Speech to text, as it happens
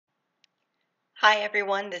Hi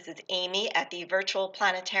everyone, this is Amy at the Virtual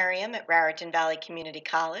Planetarium at Raritan Valley Community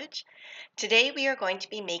College. Today we are going to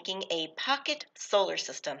be making a pocket solar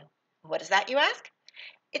system. What is that, you ask?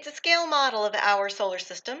 It's a scale model of our solar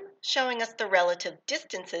system showing us the relative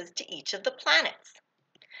distances to each of the planets.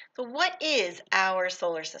 So what is our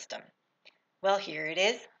solar system? Well, here it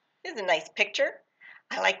is. This is a nice picture.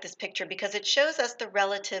 I like this picture because it shows us the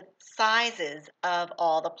relative sizes of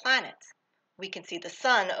all the planets. We can see the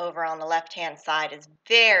sun over on the left-hand side is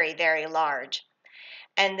very, very large.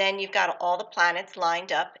 And then you've got all the planets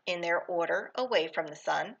lined up in their order away from the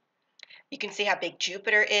sun. You can see how big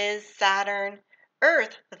Jupiter is, Saturn.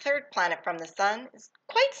 Earth, the third planet from the sun, is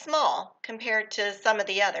quite small compared to some of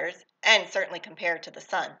the others, and certainly compared to the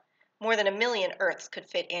sun. More than 1,000,000 Earths could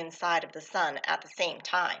fit inside of the sun at the same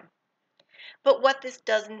time. But what this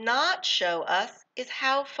does not show us is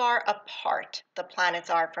how far apart the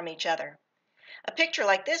planets are from each other. A picture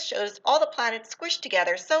like this shows all the planets squished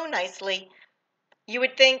together so nicely. You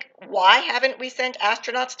would think, why haven't we sent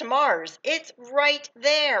astronauts to Mars? It's right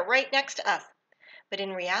there, right next to us. But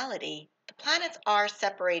in reality, the planets are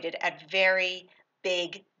separated at very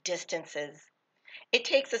big distances. It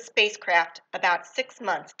takes a spacecraft about 6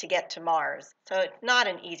 months to get to Mars, so it's not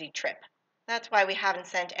an easy trip. That's why we haven't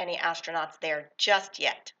sent any astronauts there just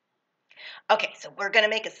yet. Okay, so we're going to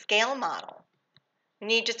make a scale model. We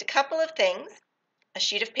need just a couple of things: a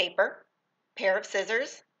sheet of paper, a pair of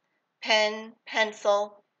scissors, pen,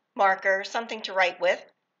 pencil, marker, something to write with.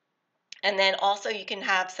 And then also you can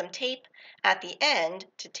have some tape at the end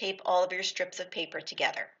to tape all of your strips of paper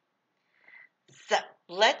together. So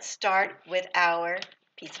let's start with our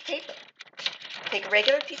piece of paper. Take a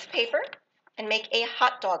regular piece of paper and make a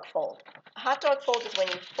hot dog fold. A hot dog fold is when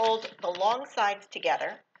you fold the long sides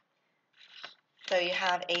together so you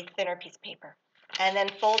have a thinner piece of paper. And then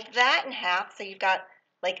fold that in half so you've got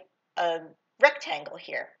like a rectangle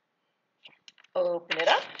here. Open it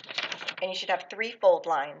up and you should have 3 fold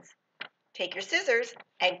lines. Take your scissors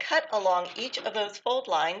and cut along each of those fold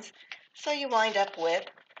lines so you wind up with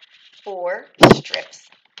 4 strips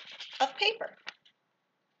of paper.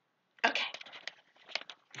 Okay,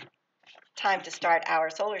 time to start our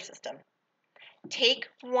solar system. Take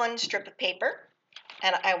 1 strip of paper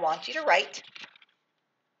and I want you to write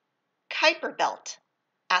Kuiper belt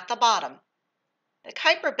at the bottom. The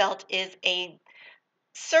Kuiper belt is a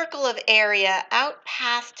circle of area out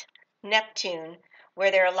past Neptune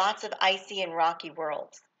where there are lots of icy and rocky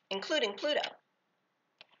worlds, including Pluto.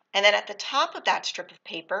 And then at the top of that strip of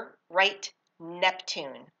paper, write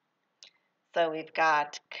Neptune. So we've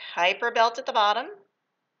got Kuiper belt at the bottom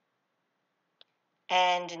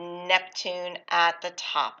and Neptune at the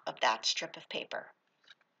top of that strip of paper.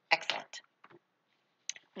 Excellent.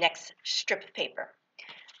 Next strip of paper.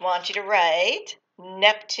 I want you to write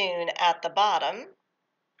Neptune at the bottom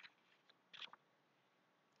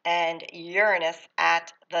and Uranus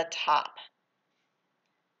at the top.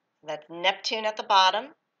 That's Neptune at the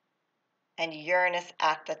bottom and Uranus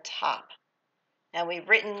at the top. Now we've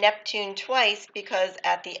written Neptune twice because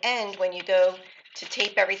at the end, when you go to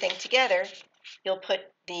tape everything together, you'll put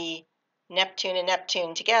the Neptune and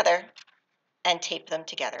Neptune together and tape them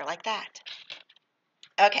together like that.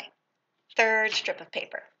 Okay, third strip of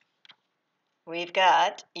paper. We've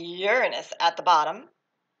got Uranus at the bottom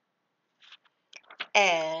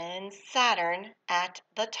and Saturn at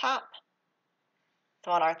the top.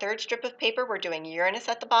 So on our third strip of paper, we're doing Uranus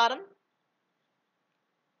at the bottom,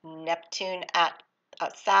 Saturn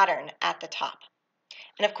at the top.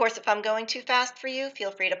 And of course, if I'm going too fast for you,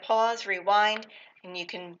 feel free to pause, rewind, and you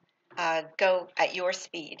can go at your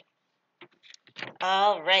speed.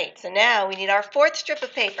 All right, so now we need our fourth strip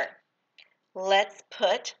of paper. Let's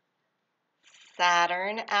put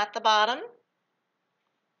Saturn at the bottom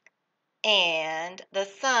and the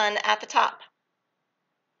sun at the top.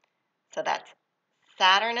 So that's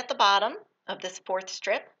Saturn at the bottom of this fourth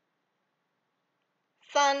strip,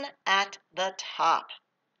 sun at the top.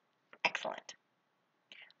 Excellent.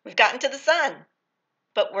 We've gotten to the sun,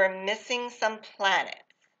 but we're missing some planets.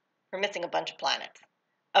 We're missing a bunch of planets.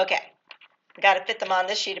 Okay, we got to fit them on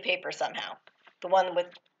this sheet of paper somehow, the one with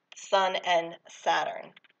sun and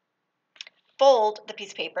Saturn. Fold the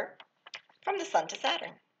piece of paper from the sun to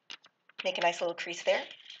Saturn. Make a nice little crease there.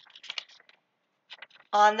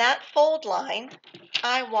 On that fold line,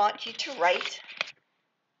 I want you to write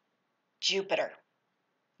Jupiter.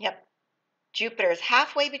 Yep, Jupiter is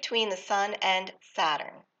halfway between the sun and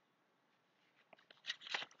Saturn.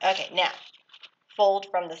 Okay, now fold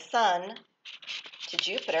from the sun to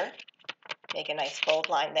Jupiter. Make a nice fold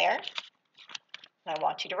line there. And I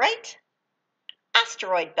want you to write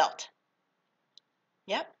asteroid belt.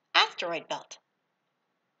 Yep, asteroid belt.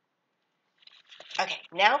 Okay,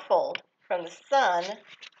 now fold from the sun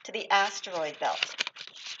to the asteroid belt.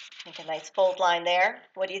 Make a nice fold line there.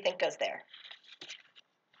 What do you think goes there?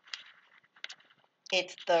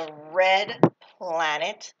 It's the red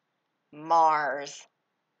planet Mars.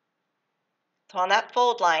 So on that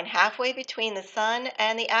fold line, halfway between the sun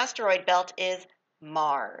and the asteroid belt is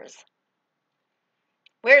Mars.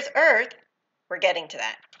 Where's Earth? We're getting to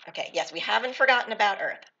that. Okay, yes, we haven't forgotten about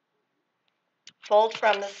Earth. Fold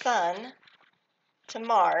from the sun to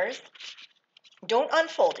Mars. Don't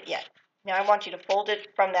unfold it yet. Now I want you to fold it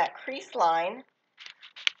from that crease line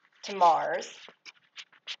to Mars.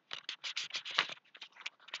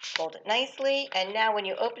 Fold it nicely, and now when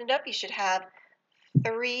you open it up, you should have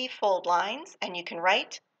 3 fold lines, and you can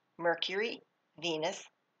write Mercury, Venus,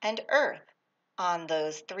 and Earth on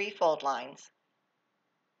those 3 fold lines.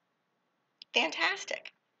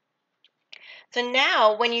 Fantastic. So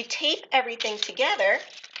now when you tape everything together,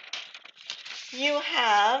 you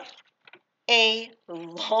have a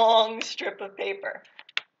long strip of paper,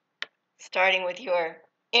 starting with your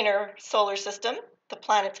inner solar system, the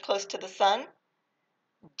planets close to the sun,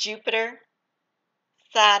 Jupiter,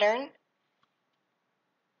 Saturn,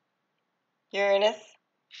 Uranus,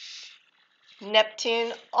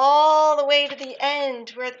 Neptune, all the way to the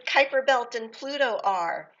end where the Kuiper Belt and Pluto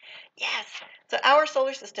are. Yes, so our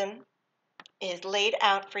solar system is laid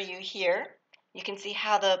out for you here. You can see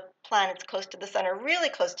how the planets close to the sun are really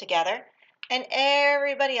close together, and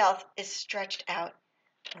everybody else is stretched out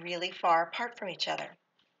really far apart from each other.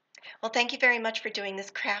 Well, thank you very much for doing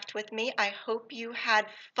this craft with me. I hope you had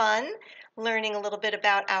fun learning a little bit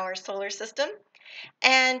about our solar system.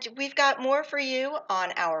 And we've got more for you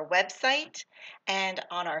on our website and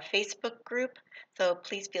on our Facebook group. So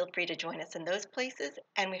please feel free to join us in those places.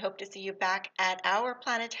 And we hope to see you back at our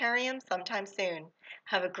planetarium sometime soon.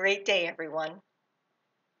 Have a great day, everyone.